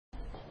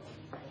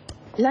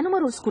La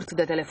numărul scurt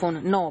de telefon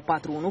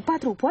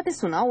 9414 poate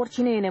suna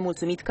oricine e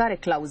nemulțumit că are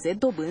clauze,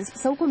 dobânzi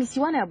sau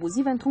comisioane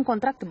abuzive într-un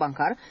contract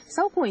bancar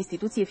sau cu o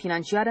instituție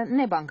financiară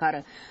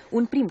nebancară.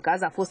 Un prim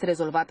caz a fost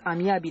rezolvat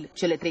amiabil.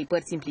 Cele trei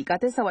părți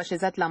implicate s-au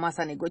așezat la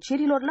masa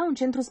negocierilor la un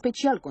centru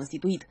special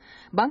constituit.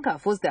 Banca a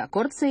fost de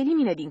acord să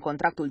elimine din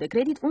contractul de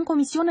credit un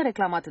comision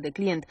reclamat de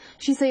client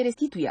și să-i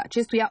restituie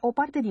acestuia o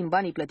parte din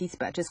banii plătiți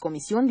pe acest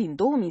comision din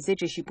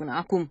 2010 și până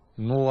acum.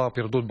 Nu a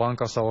pierdut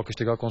banca sau a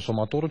câștigat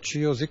consumatorul, ci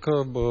eu zic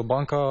că banca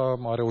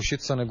a reușit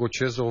să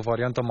negocieze o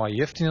variantă mai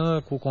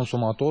ieftină cu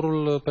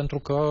consumatorul pentru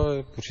că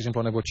pur și simplu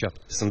a negociat.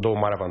 Sunt două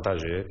mari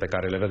avantaje pe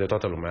care le vede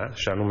toată lumea,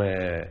 și anume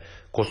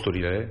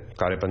costurile,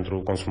 care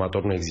pentru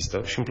consumator nu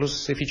există, și în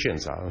plus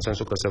eficiența, în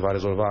sensul că se va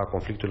rezolva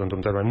conflictul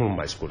într-un termen mult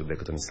mai scurt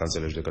decât în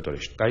instanțele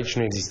judecătorești. Aici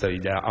nu există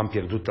ideea am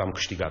pierdut, am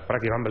câștigat.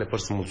 Practic ambele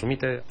părți sunt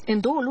mulțumite. În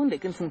 2 luni de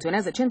când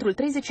funcționează centrul,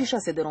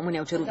 36 de români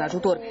au cerut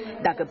ajutor.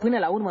 Dacă până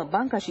la urmă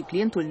banca și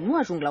clientul nu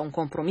ajung la un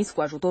compromis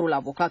cu ajutorul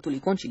avocatului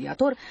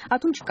conciliator,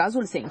 atunci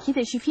cazul se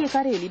închide și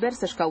fiecare e liber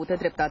să-și caute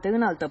dreptate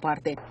în altă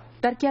parte.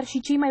 Dar chiar și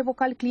cei mai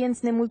vocali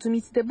clienți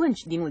nemulțumiți de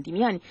bănci din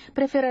ultimii ani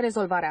preferă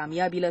rezolvarea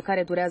amiabilă,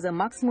 care durează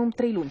maximum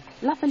 3 luni.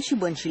 La fel și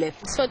băncile.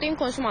 Sfătuim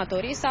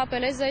consumatorii să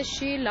apeleze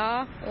și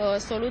la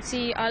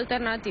soluții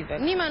alternative.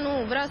 Nimeni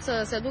nu vrea să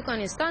se ducă în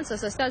instanță,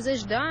 să stea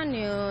zeci de ani,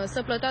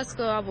 să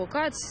plătească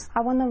avocați.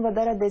 Având în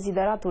vedere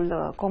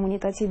dezideratul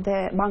comunității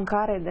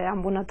bancare de a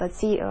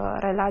îmbunătăți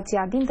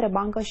relația dintre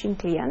bancă și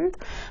client,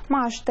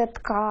 mă aștept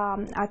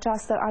ca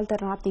această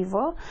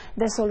alternativă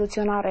de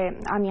soluționare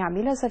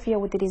amiabilă să fie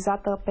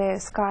utilizată pe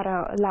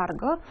scară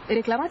largă.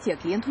 Reclamația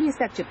clientului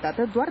este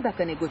acceptată doar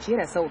dacă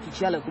negocierea sa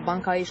oficială cu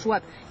banca a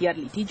eșuat, iar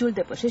litigiul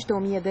depășește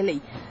 1000 de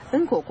lei.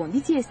 Încă o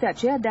condiție este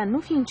aceea de a nu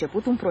fi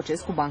început un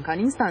proces cu banca în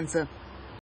instanță.